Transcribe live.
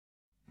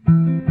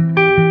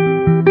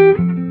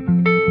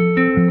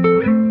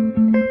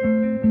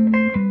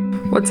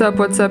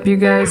What's up, you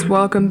guys?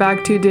 Welcome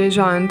back to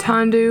Deja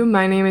Entendu.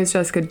 My name is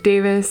Jessica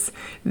Davis.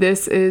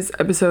 This is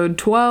episode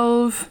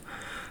 12.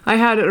 I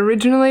had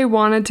originally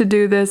wanted to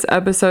do this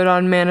episode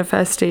on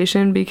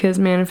manifestation because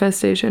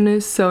manifestation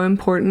is so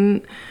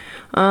important.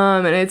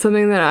 And it's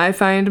something that I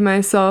find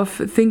myself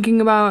thinking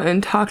about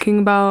and talking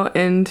about,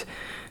 and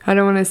I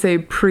don't want to say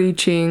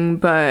preaching,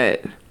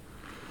 but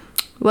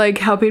like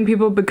helping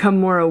people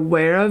become more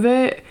aware of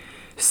it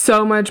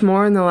so much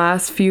more in the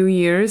last few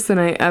years than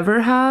I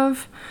ever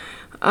have.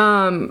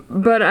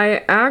 But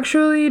I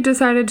actually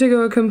decided to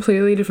go a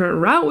completely different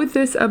route with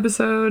this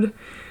episode.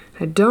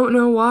 I don't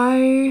know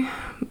why,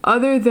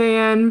 other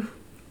than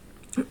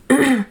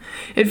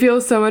it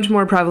feels so much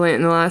more prevalent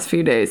in the last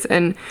few days.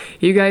 And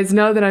you guys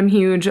know that I'm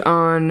huge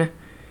on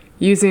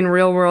using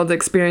real world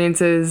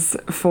experiences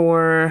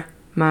for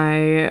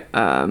my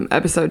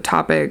episode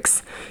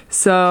topics.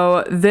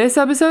 So this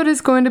episode is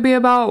going to be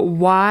about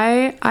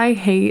why I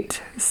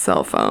hate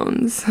cell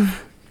phones.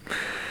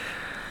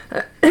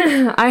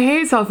 I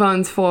hate cell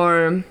phones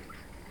for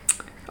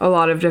a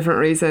lot of different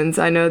reasons.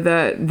 I know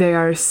that they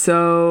are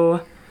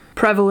so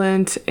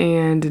prevalent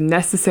and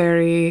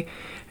necessary,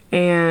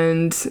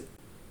 and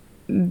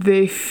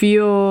they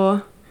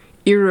feel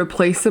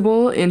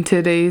irreplaceable in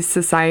today's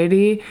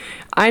society.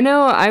 I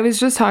know I was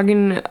just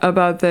talking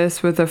about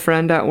this with a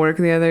friend at work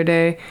the other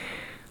day.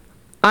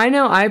 I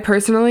know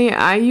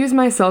I use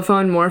my cell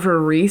phone more for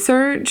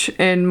research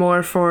and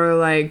more for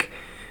like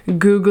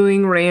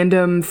Googling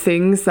random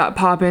things that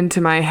pop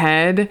into my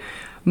head,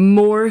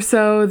 more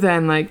so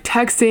than like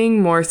texting,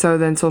 more so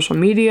than social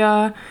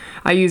media.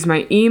 I use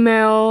my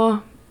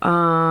email,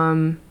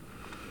 kind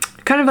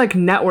of like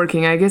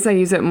networking. I guess I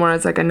use it more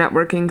as like a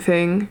networking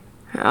thing,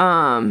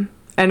 and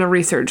a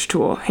research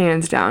tool,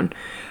 hands down.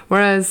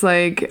 Whereas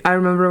like, I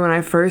remember when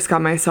I first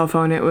got my cell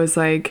phone, it was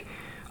like,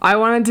 I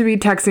wanted to be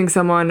texting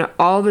someone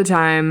all the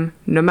time,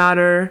 no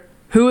matter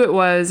who it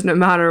was, no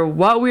matter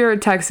what we were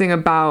texting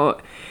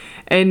about.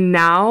 And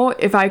now,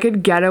 if I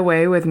could get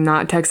away with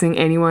not texting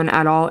anyone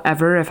at all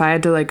ever, if I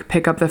had to like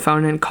pick up the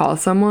phone and call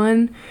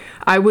someone,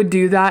 I would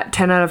do that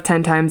 10 out of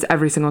 10 times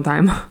every single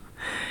time.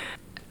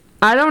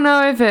 I don't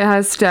know if it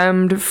has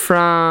stemmed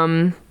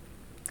from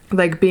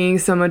like being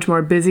so much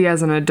more busy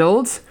as an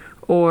adult,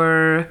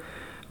 or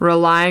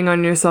relying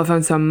on your cell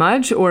phone so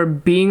much, or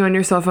being on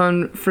your cell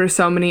phone for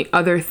so many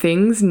other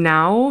things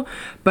now,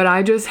 but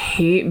I just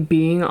hate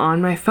being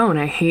on my phone.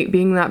 I hate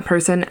being that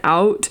person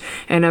out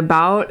and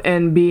about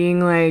and being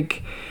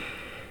like,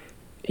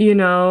 you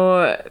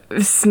know,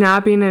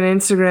 snapping an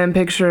Instagram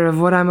picture of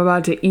what I'm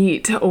about to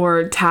eat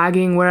or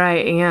tagging where I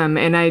am.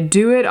 And I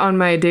do it on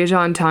my Deja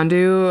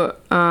Entendu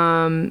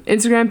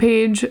Instagram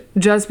page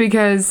just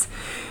because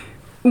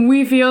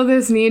we feel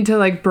this need to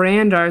like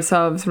brand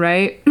ourselves,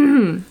 right?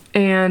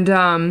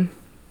 And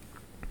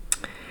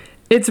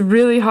it's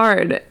really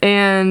hard,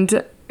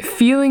 and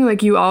feeling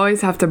like you always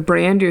have to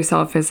brand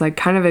yourself is like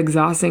kind of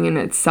exhausting in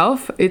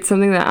itself. It's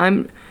something that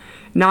I'm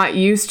not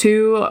used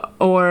to,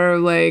 or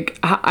like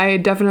I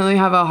definitely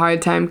have a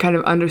hard time kind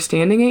of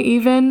understanding it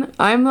even.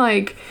 I'm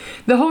like,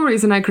 the whole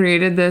reason I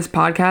created this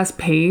podcast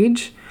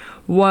page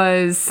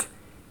was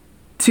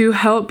to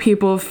help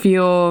people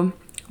feel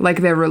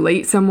like they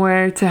relate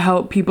somewhere, to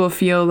help people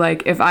feel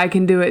like if I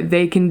can do it,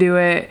 they can do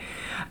it.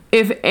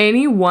 If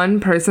any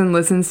one person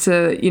listens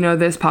to, you know,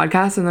 this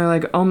podcast and they're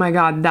like, oh my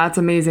God, that's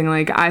amazing.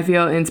 Like, I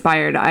feel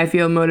inspired. I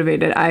feel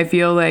motivated. I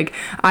feel like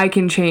I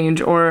can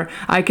change, or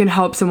I can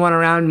help someone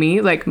around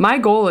me. Like, my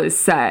goal is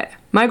set.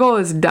 My goal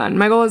is done.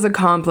 My goal is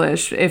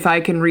accomplished if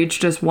I can reach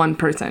just one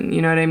person.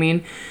 You know what I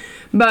mean?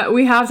 But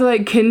we have to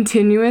like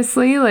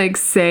continuously like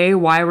say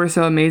why we're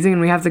so amazing,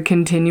 and we have to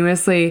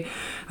continuously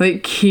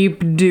like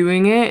keep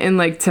doing it, and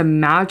like to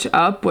match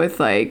up with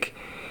like,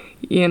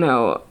 you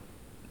know,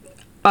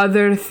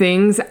 other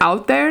things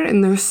out there.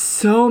 And there's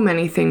so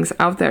many things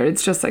out there.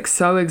 It's just like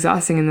so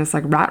exhausting in this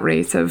like rat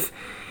race of,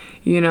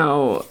 you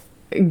know,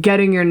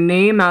 getting your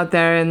name out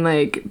there, and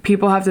like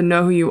people have to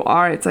know who you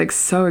are. It's like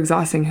so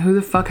exhausting. Who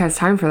the fuck has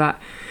time for that?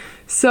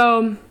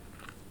 So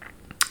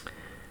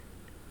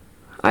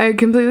I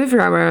completely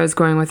forgot where I was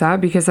going with that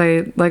because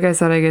like I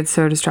said, I get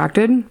so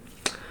distracted.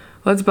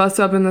 Let's bust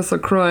up in this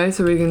LaCroix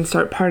so we can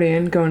start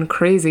partying, going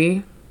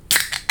crazy.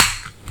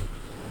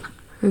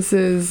 This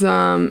is,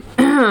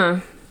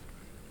 I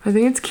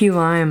think it's key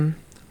lime.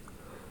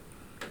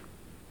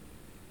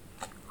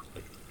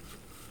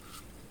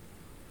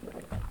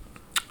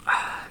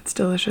 It's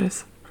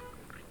delicious.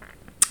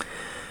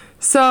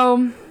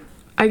 So,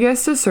 I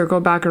guess to circle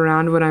back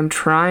around, what I'm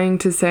trying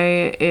to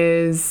say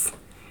is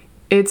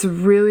it's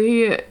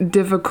really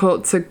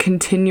difficult to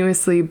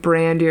continuously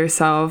brand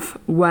yourself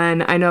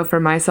when, I know for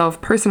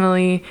myself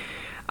personally,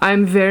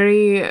 I'm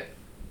very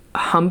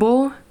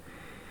humble.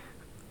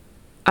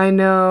 I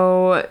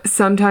know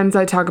sometimes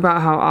I talk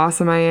about how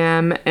awesome I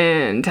am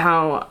and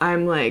how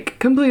I'm like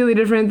completely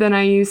different than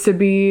I used to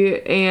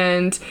be,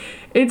 and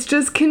it's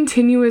just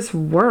continuous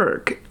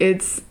work.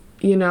 It's,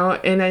 you know,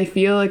 and I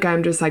feel like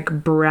I'm just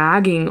like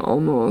bragging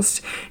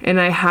almost, and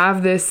I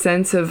have this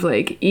sense of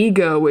like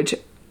ego, which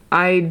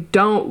I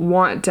don't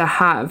want to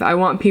have. I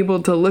want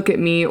people to look at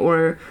me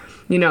or,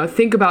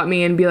 think about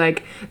me and be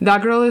like,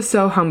 that girl is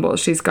so humble.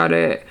 She's got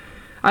it,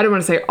 I don't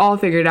want to say all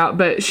figured out,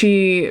 but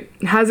she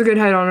has a good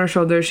head on her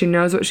shoulders. She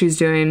knows what she's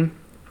doing.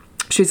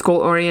 She's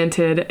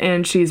goal-oriented,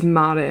 and she's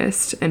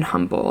modest and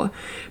humble,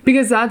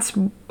 because that's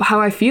how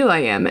I feel I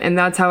am, and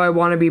that's how I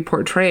want to be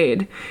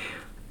portrayed.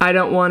 I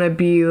don't want to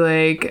be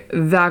like,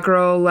 that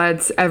girl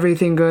lets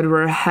everything go to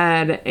her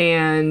head,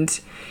 and,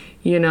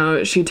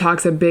 she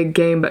talks a big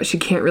game, but she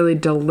can't really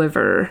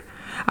deliver.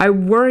 I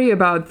worry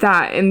about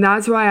that, and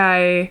that's why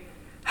I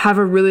have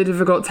a really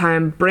difficult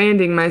time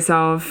branding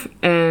myself,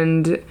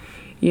 and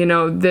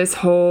this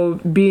whole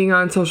being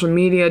on social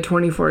media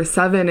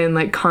 24/7 and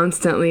like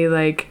constantly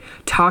like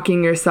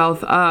talking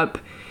yourself up,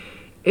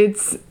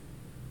 it's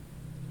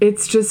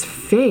just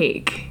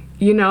fake,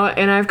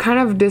 and I've kind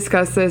of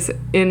discussed this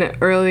in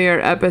earlier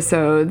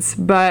episodes,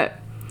 but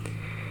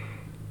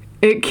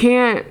it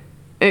can't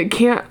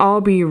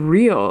all be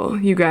real,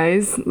 you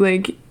guys.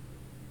 Like,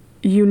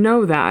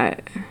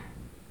 that.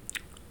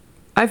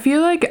 I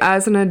feel like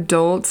as an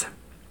adult,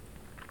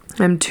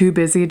 I'm too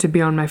busy to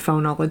be on my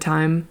phone all the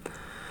time.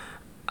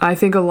 I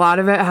think a lot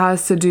of it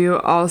has to do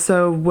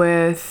also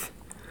with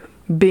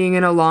being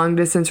in a long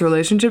distance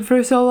relationship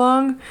for so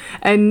long,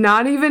 and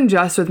not even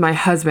just with my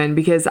husband,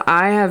 because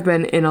I have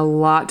been in a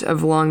lot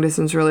of long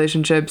distance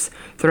relationships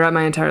throughout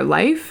my entire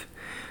life.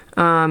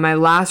 My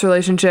last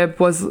relationship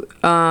was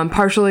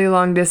partially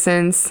long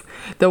distance.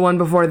 The one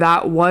before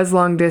that was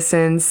long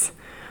distance.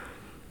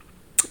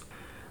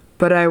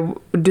 But I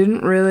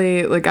didn't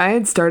really, I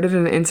had started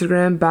an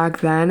Instagram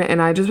back then,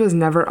 and I just was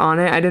never on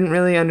it. I didn't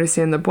really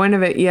understand the point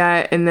of it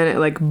yet, and then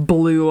it,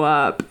 blew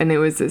up, and it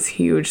was this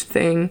huge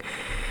thing.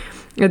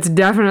 It's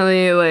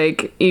definitely,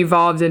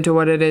 evolved into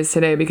what it is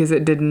today, because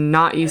it didn't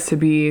used to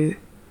be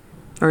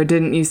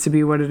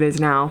what it is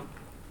now.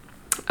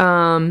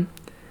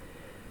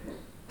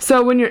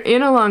 So when you're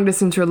in a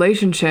long-distance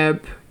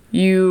relationship,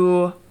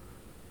 you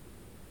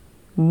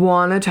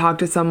want to talk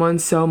to someone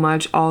so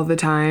much all the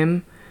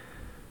time,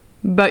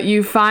 but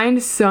you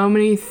find so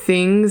many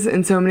things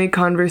and so many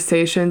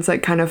conversations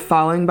kind of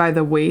falling by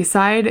the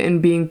wayside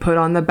and being put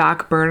on the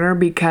back burner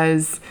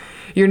because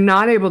you're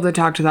not able to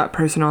talk to that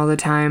person all the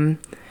time.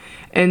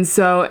 And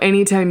so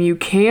anytime you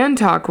can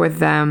talk with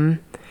them,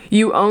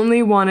 you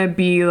only want to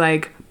be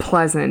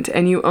pleasant,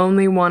 and you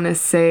only want to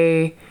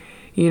say,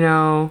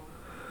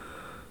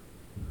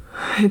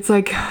 it's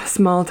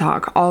small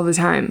talk all the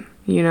time,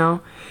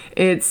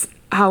 It's,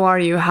 how are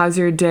you? How's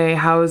your day?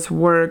 How's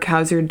work?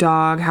 How's your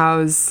dog?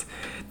 How's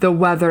the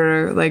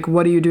weather?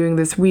 What are you doing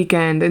this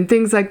weekend? And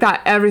things like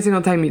that every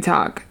single time you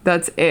talk.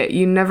 That's it.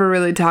 You never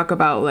really talk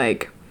about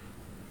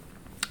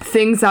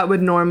things that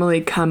would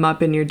normally come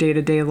up in your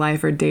day-to-day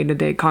life or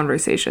day-to-day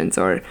conversations,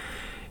 or,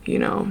 it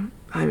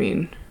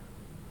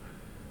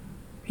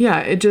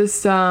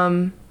just,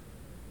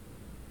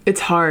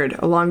 it's hard.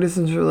 A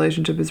long-distance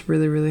relationship is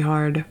really, really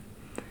hard.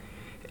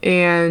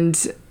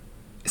 And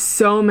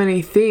so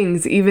many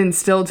things, even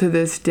still to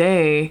this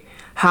day,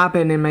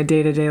 happen in my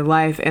day-to-day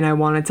life, and I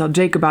want to tell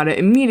Jake about it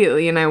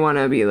immediately, and I want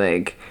to be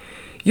like,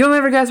 you'll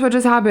never guess what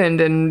just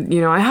happened, and,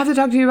 I have to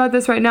talk to you about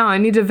this right now, I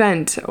need to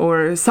vent,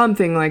 or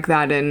something like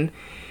that, and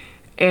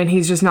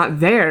he's just not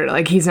there,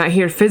 he's not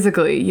here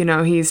physically,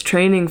 he's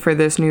training for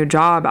this new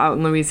job out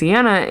in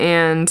Louisiana,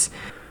 and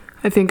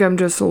I think I'm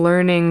just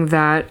learning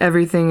that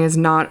everything is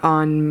not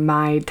on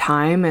my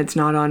time, it's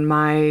not on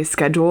my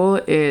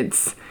schedule,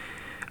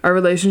 our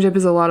relationship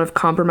is a lot of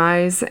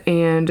compromise,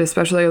 and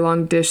especially a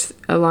long distance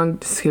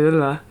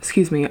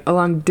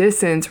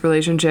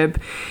relationship,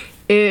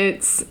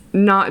 it's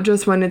not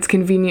just when it's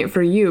convenient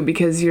for you,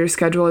 because your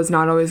schedule is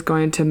not always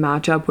going to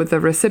match up with the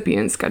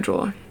recipient's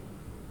schedule.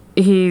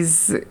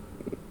 He's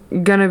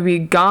gonna be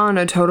gone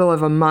a total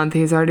of a month.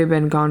 He's already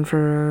been gone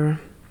for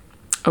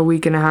a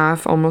week and a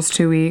half, almost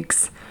 2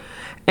 weeks.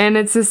 And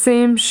it's the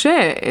same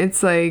shit.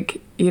 It's I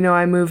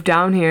moved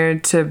down here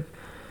to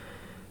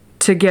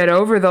get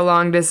over the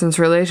long distance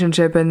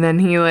relationship, and then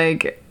he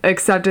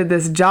accepted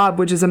this job,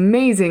 which is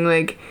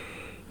amazing.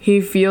 He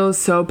feels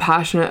so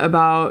passionate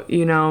about,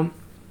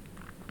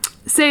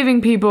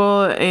 saving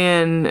people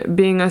and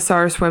being a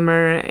SAR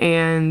swimmer,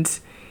 and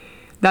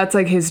that's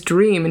his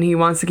dream, and he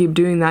wants to keep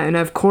doing that. And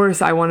of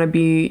course I want to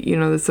be,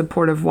 the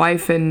supportive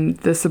wife and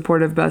the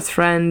supportive best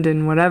friend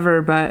and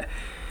whatever, but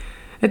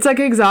it's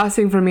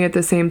exhausting for me at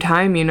the same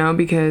time,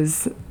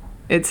 because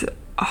it's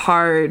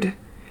hard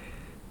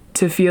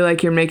to feel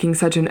like you're making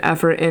such an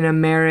effort in a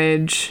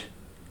marriage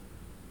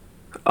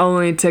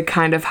only to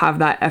kind of have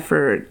that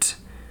effort,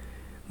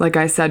 like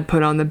I said,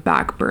 put on the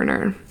back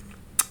burner.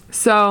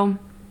 So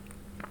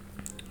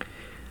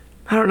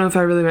I don't know if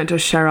I really meant to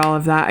share all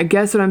of that. I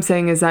guess what I'm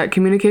saying is that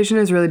communication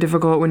is really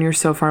difficult when you're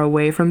so far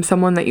away from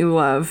someone that you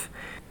love.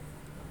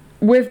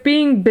 With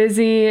being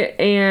busy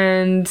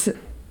and,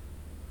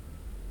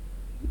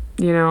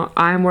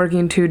 I'm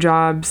working 2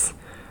 jobs,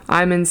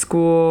 I'm in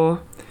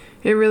school,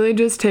 it really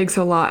just takes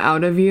a lot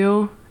out of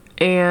you.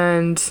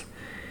 And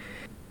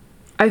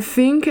I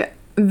think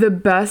the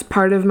best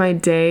part of my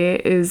day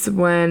is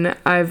when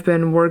I've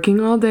been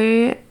working all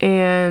day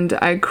and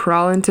I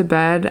crawl into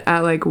bed at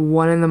like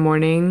 1 in the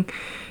morning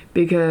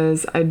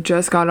because I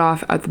just got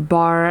off at the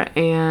bar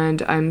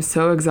and I'm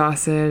so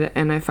exhausted,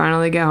 and I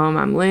finally get home.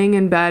 I'm laying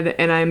in bed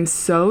and I'm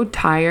so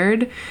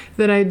tired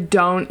that I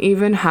don't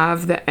even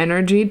have the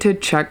energy to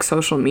check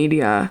social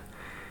media.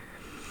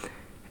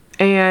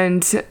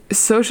 And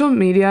social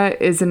media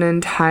is an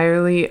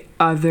entirely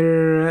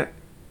other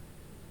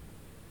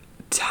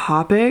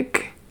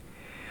topic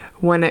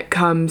when it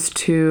comes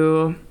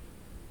to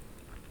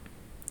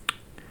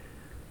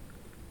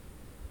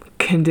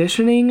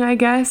conditioning, I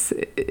guess,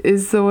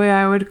 is the way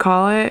I would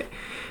call it.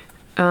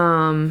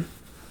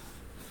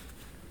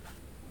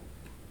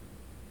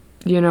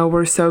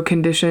 We're so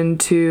conditioned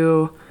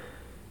to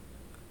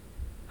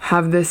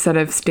have this set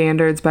of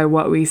standards by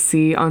what we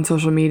see on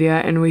social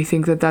media, and we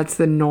think that that's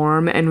the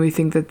norm, and we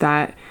think that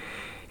that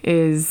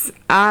is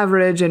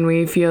average, and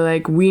we feel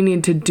like we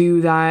need to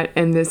do that.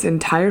 And this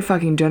entire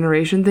fucking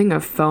generation thing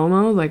of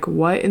FOMO, like,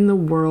 what in the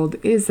world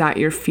is that?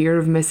 Your fear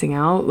of missing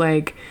out?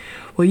 Like,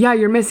 well, yeah,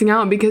 you're missing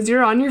out because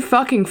you're on your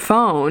fucking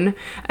phone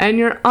and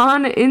you're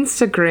on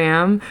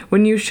Instagram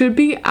when you should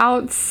be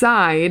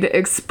outside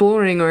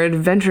exploring or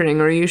adventuring,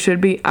 or you should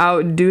be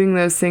out doing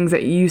those things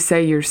that you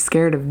say you're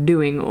scared of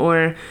doing,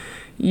 or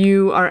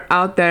you are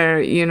out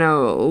there,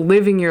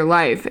 living your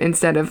life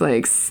instead of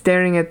like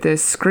staring at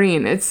this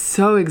screen. It's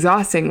so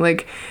exhausting.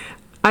 Like,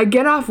 I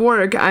get off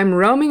work, I'm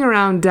roaming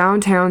around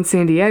downtown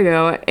San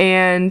Diego,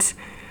 and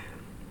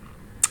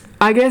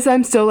I guess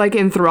I'm still like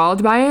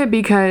enthralled by it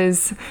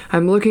because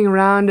I'm looking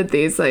around at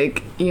these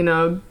like,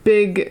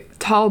 big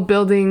tall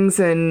buildings,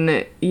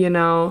 and,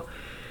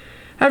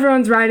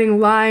 everyone's riding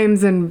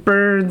limes and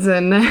birds,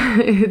 and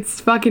it's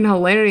fucking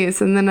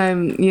hilarious. And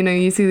then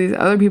you see these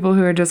other people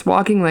who are just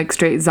walking like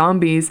straight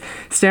zombies,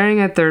 staring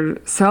at their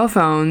cell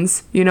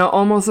phones,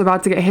 almost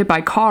about to get hit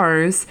by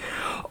cars.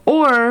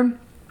 Or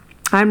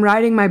I'm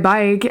riding my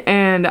bike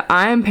and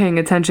I'm paying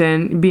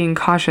attention, being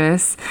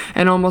cautious,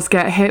 and almost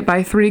get hit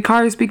by 3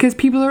 cars because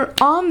people are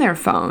on their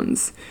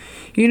phones.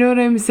 You know what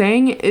I'm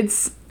saying?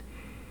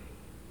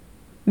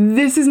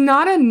 This is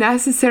not a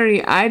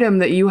necessary item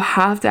that you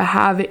have to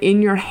have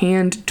in your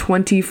hand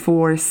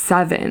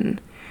 24/7.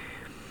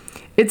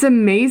 It's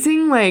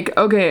amazing, like,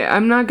 okay,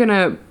 I'm not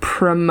gonna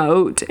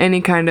promote any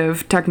kind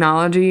of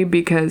technology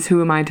because who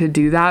am I to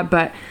do that?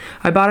 But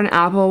I bought an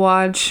Apple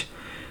Watch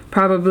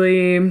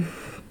probably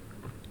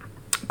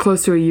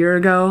close to a year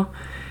ago,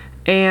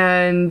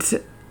 and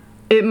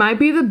it might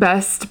be the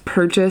best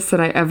purchase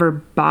that I ever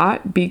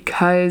bought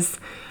because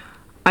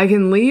I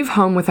can leave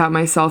home without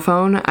my cell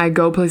phone. I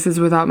go places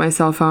without my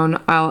cell phone.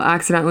 I'll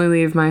accidentally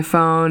leave my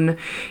phone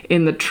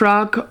in the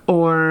truck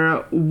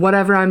or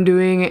whatever I'm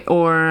doing,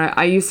 or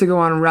I used to go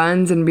on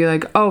runs and be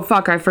like, oh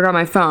fuck, I forgot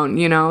my phone,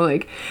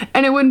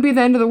 and it wouldn't be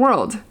the end of the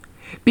world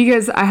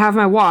because I have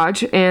my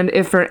watch, and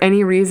if for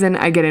any reason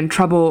I get in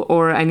trouble,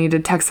 or I need to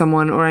text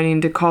someone, or I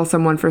need to call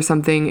someone for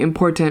something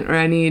important, or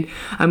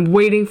I'm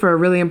waiting for a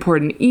really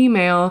important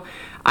email,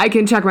 I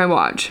can check my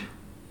watch.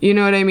 You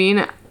know what I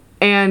mean?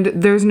 And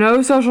there's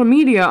no social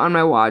media on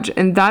my watch,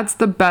 and that's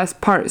the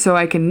best part. So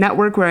I can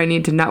network where I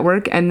need to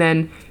network and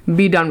then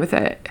be done with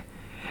it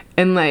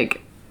and like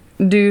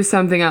do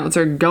something else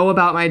or go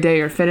about my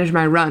day or finish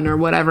my run or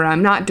whatever.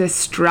 I'm not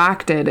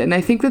distracted. And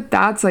I think that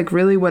that's like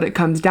really what it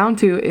comes down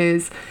to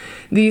is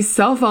these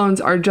cell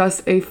phones are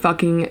just a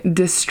fucking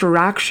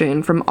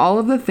distraction from all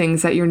of the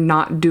things that you're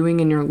not doing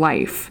in your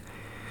life.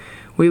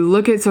 We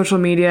look at social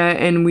media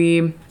and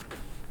we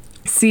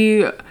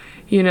see,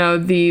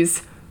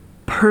 these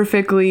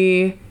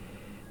perfectly,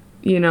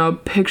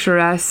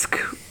 picturesque,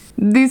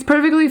 these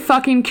perfectly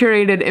fucking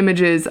curated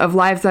images of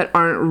lives that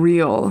aren't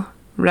real,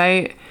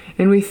 right?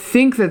 And we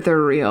think that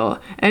they're real.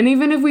 And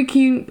even if we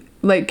keep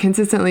like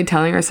consistently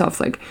telling ourselves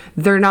like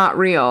they're not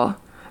real,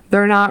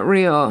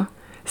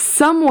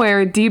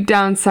 somewhere deep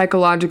down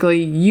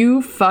psychologically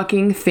you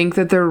fucking think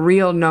that they're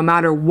real no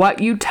matter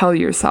what you tell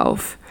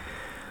yourself.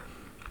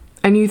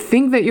 And you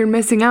think that you're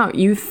missing out.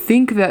 You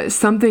think that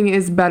something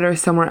is better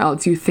somewhere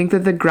else. You think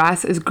that the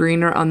grass is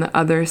greener on the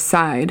other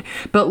side.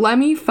 But let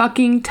me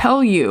fucking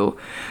tell you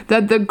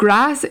that the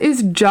grass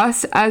is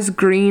just as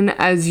green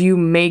as you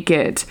make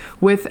it,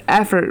 with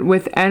effort,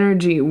 with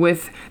energy,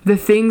 with the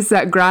things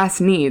that grass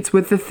needs,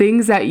 with the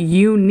things that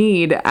you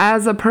need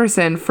as a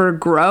person for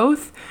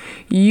growth.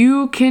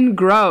 You can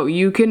grow.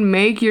 You can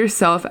make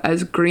yourself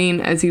as green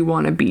as you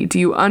want to be. Do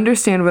you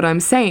understand what I'm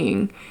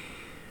saying?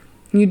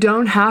 You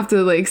don't have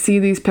to like see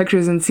these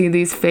pictures and see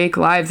these fake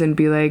lives and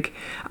be like,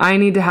 I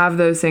need to have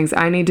those things.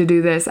 I need to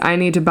do this. I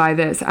need to buy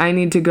this. I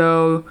need to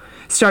go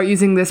start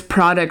using this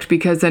product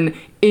because an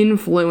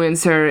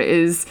influencer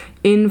is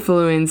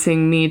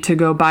influencing me to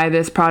go buy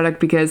this product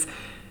because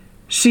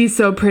she's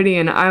so pretty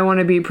and I want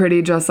to be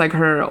pretty just like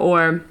her.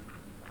 Or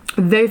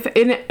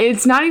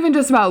it's not even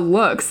just about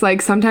looks.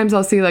 Like sometimes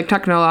I'll see like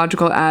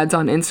technological ads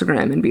on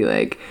Instagram and be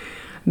like,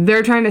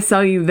 they're trying to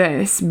sell you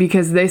this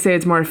because they say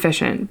it's more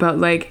efficient. But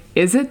like,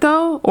 is it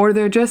though? Or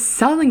they're just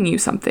selling you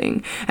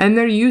something and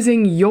they're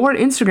using your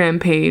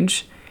Instagram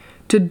page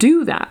to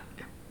do that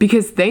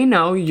because they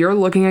know you're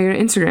looking at your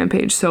Instagram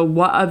page. So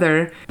what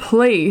other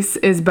place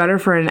is better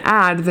for an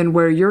ad than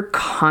where you're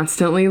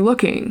constantly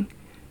looking?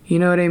 You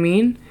know what I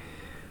mean?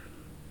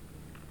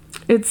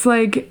 It's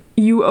like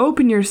you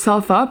open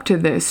yourself up to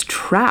this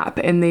trap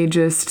and they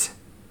just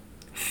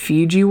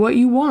feed you what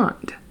you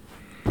want.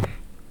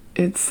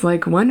 It's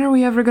like, when are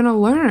we ever gonna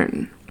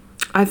learn?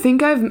 I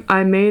think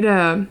I made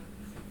an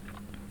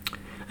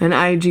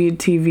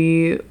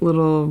IGTV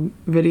little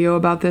video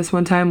about this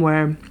one time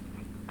where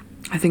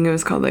I think it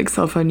was called like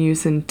cell phone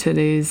use in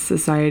today's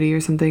society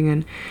or something,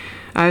 and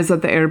I was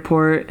at the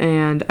airport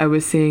and I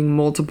was seeing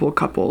multiple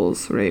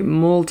couples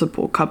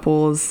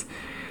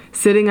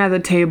sitting at the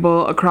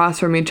table across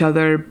from each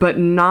other, but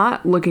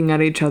not looking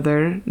at each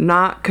other,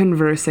 not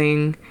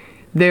conversing.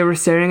 They were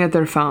staring at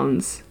their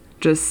phones,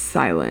 just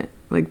silent.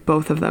 Like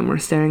both of them were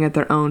staring at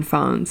their own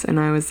phones. And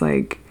I was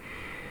like,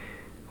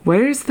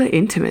 where's the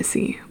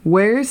intimacy?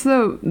 Where's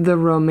the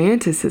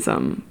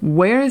romanticism?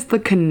 Where's the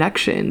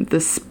connection,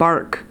 the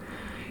spark?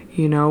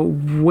 You know,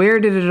 where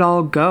did it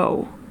all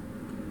go?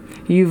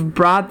 You've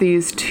brought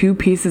these two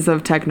pieces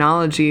of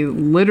technology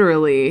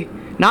literally,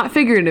 not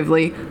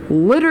figuratively,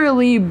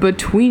 literally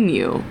between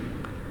you.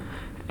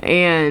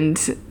 And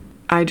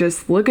I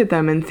just look at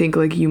them and think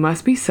like, you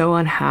must be so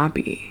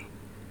unhappy.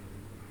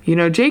 You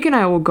know, Jake and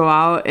I will go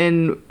out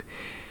and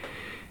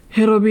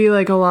it'll be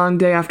like a long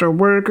day after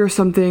work or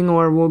something,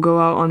 or we'll go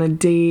out on a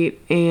date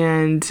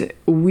and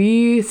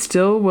we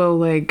still will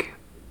like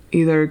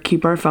either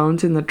keep our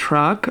phones in the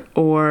truck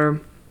or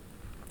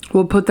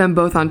we'll put them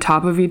both on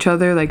top of each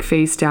other, like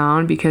face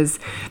down, because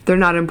they're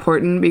not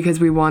important, because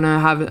we want to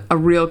have a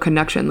real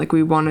connection. Like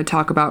we want to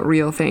talk about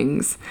real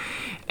things.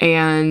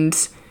 And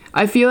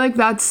I feel like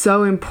that's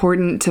so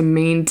important to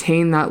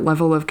maintain that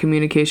level of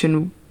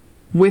communication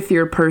with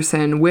your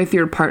person, with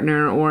your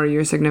partner or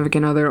your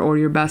significant other or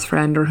your best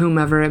friend or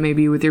whomever it may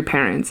be, with your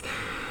parents,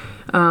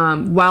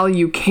 while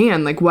you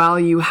can, like while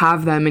you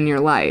have them in your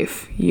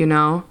life, you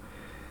know?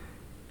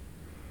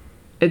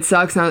 It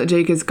sucks now that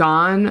Jake is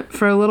gone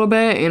for a little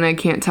bit and I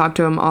can't talk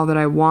to him all that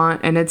I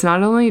want. And it's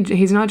not only,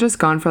 he's not just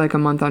gone for like a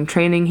month on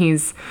training.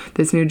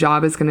 This new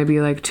job is going to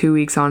be like 2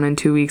 weeks on and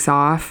 2 weeks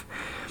off.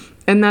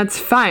 And that's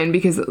fine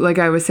because like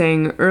I was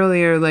saying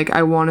earlier, like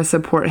I want to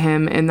support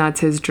him and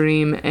that's his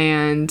dream.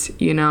 And,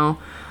 you know,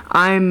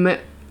 I'm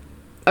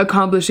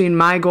accomplishing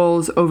my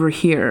goals over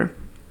here.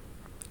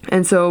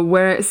 And so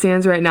where it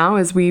stands right now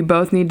is we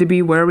both need to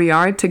be where we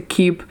are to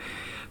keep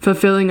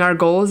fulfilling our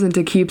goals and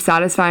to keep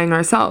satisfying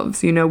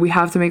ourselves. You know, we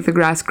have to make the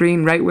grass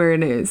green right where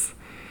it is.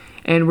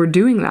 And we're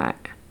doing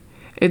that.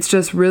 It's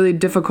just really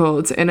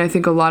difficult. And I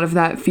think a lot of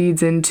that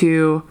feeds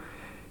into,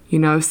 you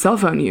know, cell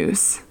phone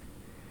use.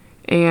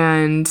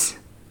 And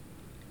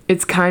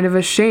it's kind of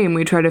a shame.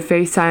 We try to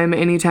FaceTime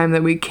anytime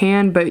that we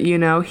can, but you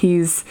know,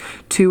 he's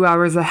 2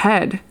 hours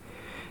ahead.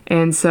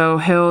 And so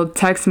he'll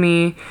text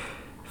me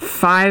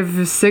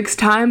 5-6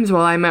 times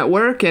while I'm at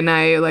work and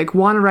I like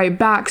want to write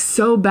back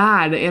so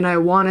bad and I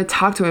want to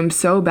talk to him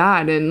so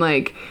bad, and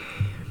like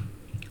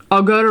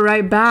I'll go to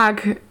write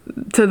back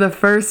to the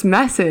first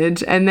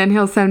message and then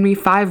he'll send me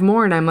 5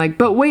 more and I'm like,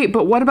 but wait,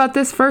 but what about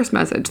this first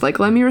message? Like,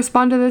 let me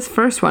respond to this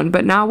first one.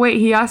 But now wait,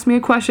 he asked me a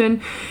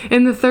question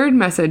in the third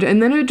message,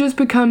 and then it just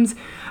becomes,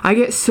 I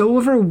get so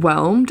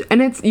overwhelmed.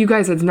 And it's, you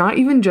guys, it's not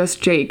even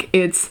just Jake,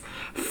 it's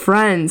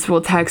friends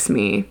will text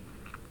me.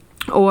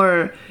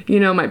 Or, you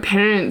know, my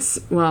parents,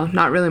 well,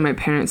 not really my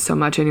parents so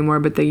much anymore,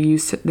 but they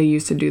used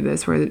to do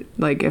this where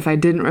like if I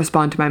didn't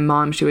respond to my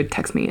mom, she would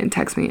text me and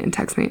text me and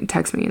text me and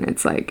text me. And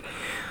it's like,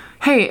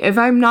 hey, if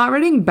I'm not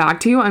writing back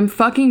to you, I'm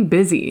fucking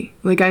busy.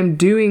 Like I'm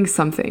doing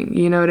something,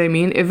 you know what I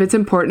mean? If it's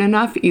important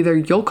enough, either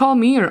you'll call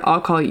me or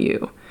I'll call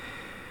you.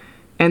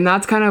 And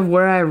that's kind of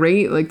where I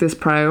rate like this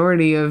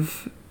priority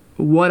of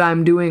what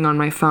I'm doing on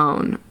my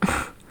phone.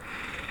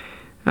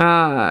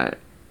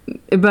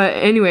 But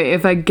anyway,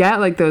 if I get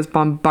like those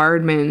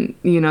bombardment,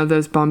 you know,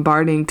 those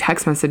bombarding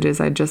text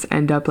messages, I just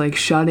end up like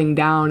shutting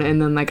down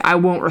and then like I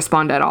won't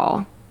respond at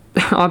all.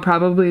 I'll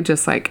probably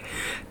just like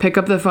pick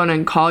up the phone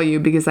and call you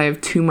because I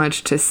have too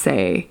much to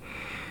say.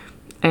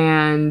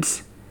 And,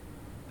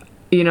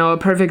 you know, a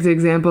perfect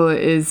example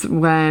is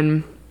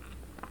when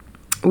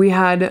we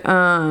had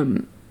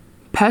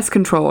pest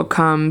control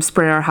come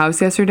spray our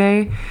house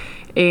yesterday,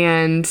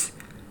 and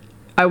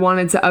I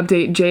wanted to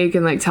update Jake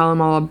and like tell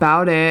him all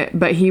about it,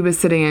 but he was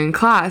sitting in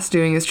class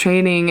doing his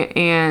training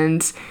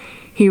and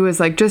he was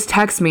like, just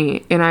text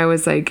me. And I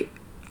was like,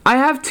 I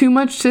have too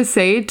much to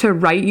say to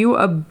write you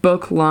a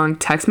book-long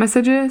text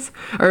message.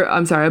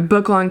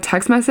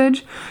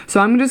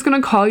 So I'm just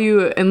going to call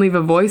you and leave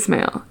a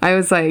voicemail. I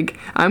was like,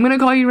 I'm going to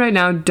call you right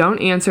now.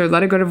 Don't answer.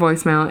 Let it go to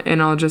voicemail and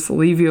I'll just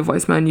leave you a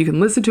voicemail and you can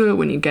listen to it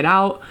when you get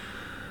out.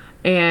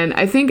 And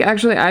I think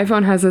actually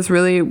iPhone has this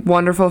really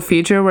wonderful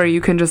feature where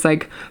you can just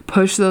like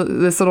push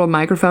this little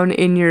microphone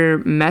in your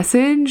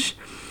message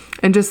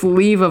and just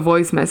leave a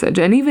voice message.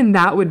 And even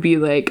that would be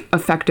like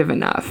effective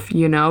enough,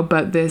 you know?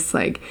 But this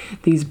like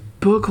these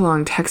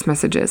book-long text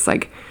messages,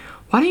 like,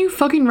 why don't you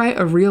fucking write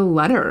a real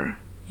letter,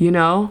 you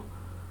know?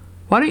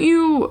 Why don't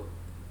you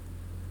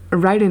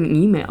write an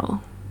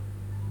email?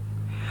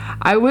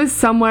 I was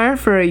somewhere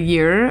for a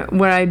year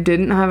where I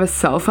didn't have a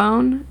cell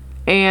phone,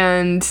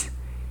 and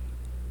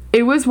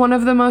it was one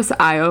of the most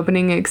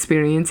eye-opening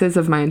experiences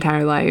of my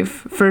entire life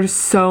for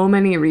so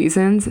many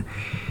reasons.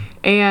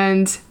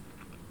 And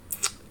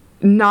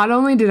not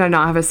only did I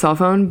not have a cell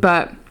phone,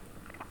 but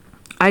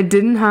I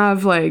didn't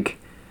have like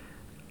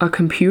a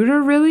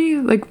computer really.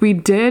 Like we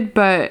did,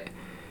 but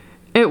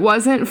it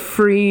wasn't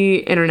free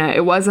internet.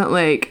 It wasn't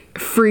like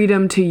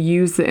freedom to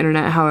use the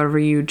internet however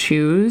you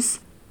choose.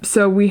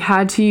 So we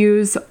had to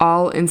use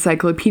all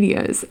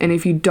encyclopedias. And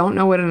if you don't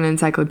know what an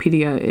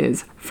encyclopedia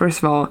is, first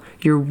of all,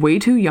 you're way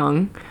too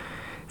young.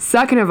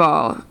 Second of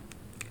all,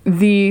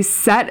 the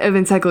set of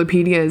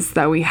encyclopedias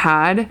that we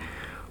had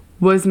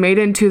was made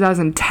in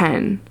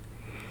 2010.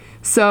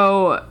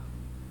 So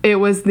it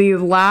was the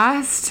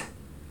last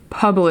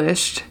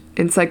published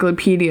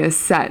encyclopedia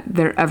set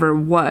there ever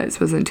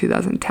was in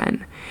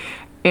 2010.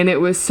 And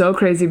it was so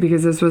crazy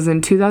because this was in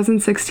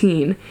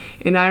 2016.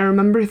 And I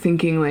remember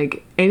thinking,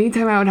 like,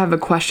 anytime I would have a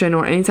question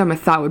or anytime a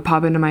thought would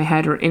pop into my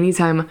head or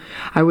anytime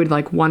I would,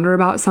 like, wonder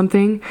about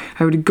something,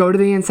 I would go to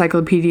the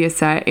encyclopedia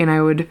set and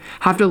I would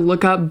have to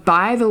look up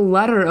by the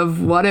letter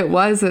of what it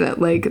was,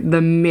 like,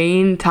 the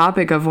main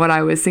topic of what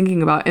I was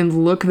thinking about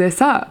and look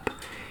this up.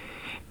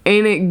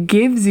 And it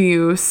gives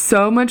you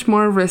so much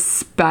more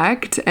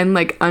respect and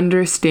like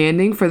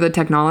understanding for the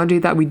technology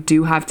that we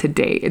do have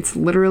today. It's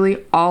literally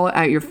all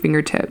at your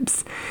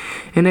fingertips.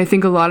 And I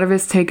think a lot of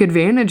us take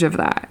advantage of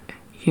that,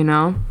 you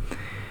know?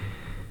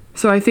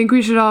 So I think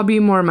we should all be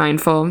more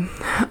mindful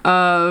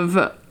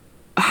of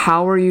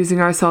how we're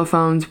using our cell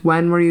phones,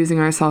 when we're using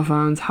our cell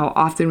phones, how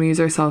often we use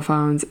our cell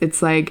phones.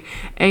 It's like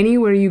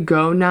anywhere you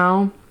go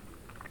now,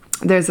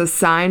 there's a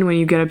sign when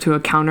you get up to a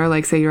counter,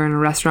 like say you're in a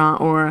restaurant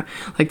or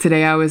like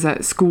today I was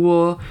at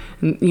school,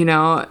 you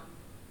know,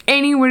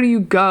 anywhere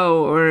you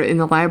go or in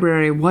the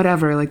library,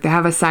 whatever, like they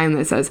have a sign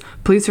that says,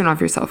 please turn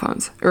off your cell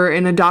phones. Or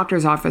in a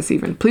doctor's office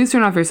even, please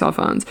turn off your cell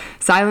phones,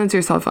 silence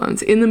your cell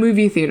phones. In the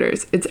movie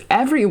theaters, it's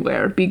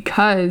everywhere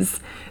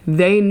because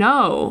they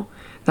know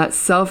that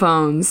cell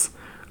phones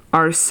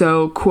are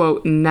so,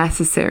 quote,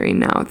 necessary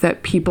now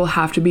that people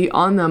have to be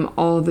on them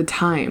all the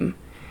time.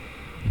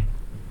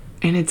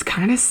 And it's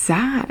kind of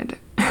sad.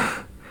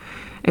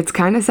 It's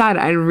kind of sad.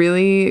 I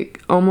really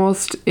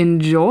almost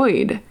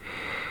enjoyed,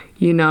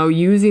 you know,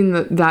 using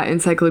that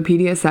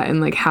encyclopedia set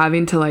and like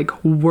having to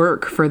like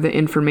work for the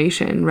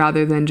information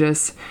rather than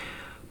just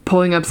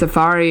pulling up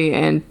Safari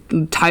and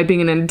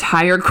typing an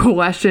entire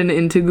question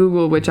into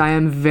Google, which I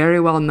am very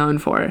well known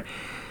for.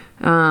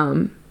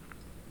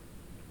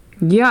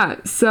 Yeah,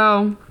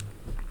 so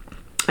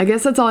I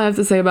guess that's all I have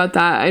to say about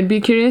that. I'd be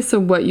curious to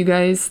what you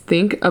guys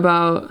think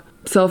about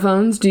cell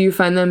phones. Do you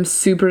find them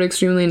super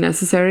extremely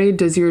necessary?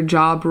 Does your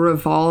job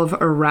revolve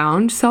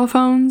around cell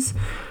phones?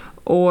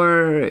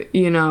 Or,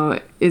 you know,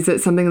 is it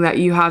something that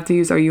you have to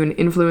use? Are you an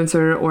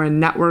influencer or a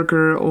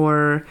networker,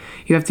 or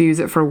you have to use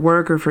it for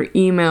work or for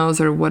emails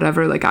or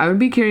whatever? Like, I would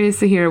be curious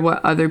to hear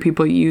what other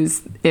people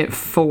use it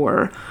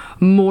for,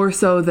 more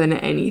so than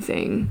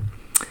anything.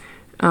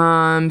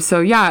 So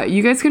yeah,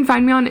 you guys can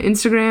find me on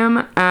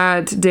Instagram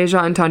at Deja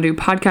and Tandu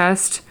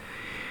Podcast.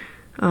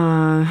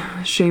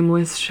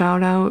 Shameless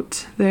shout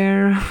out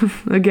there.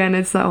 Again,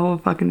 it's that whole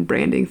fucking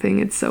branding thing.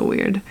 It's so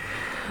weird.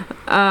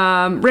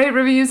 Rate,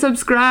 review,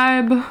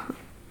 subscribe.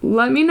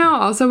 Let me know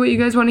also what you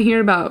guys want to hear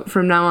about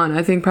from now on.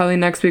 I think probably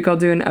next week I'll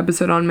do an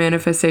episode on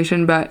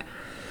manifestation, but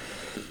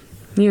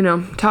you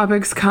know,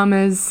 topics come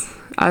as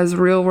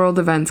real world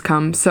events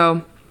come.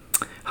 So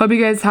hope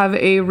you guys have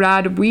a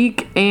rad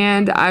week,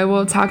 and I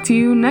will talk to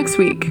you next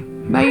week.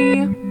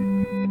 Bye.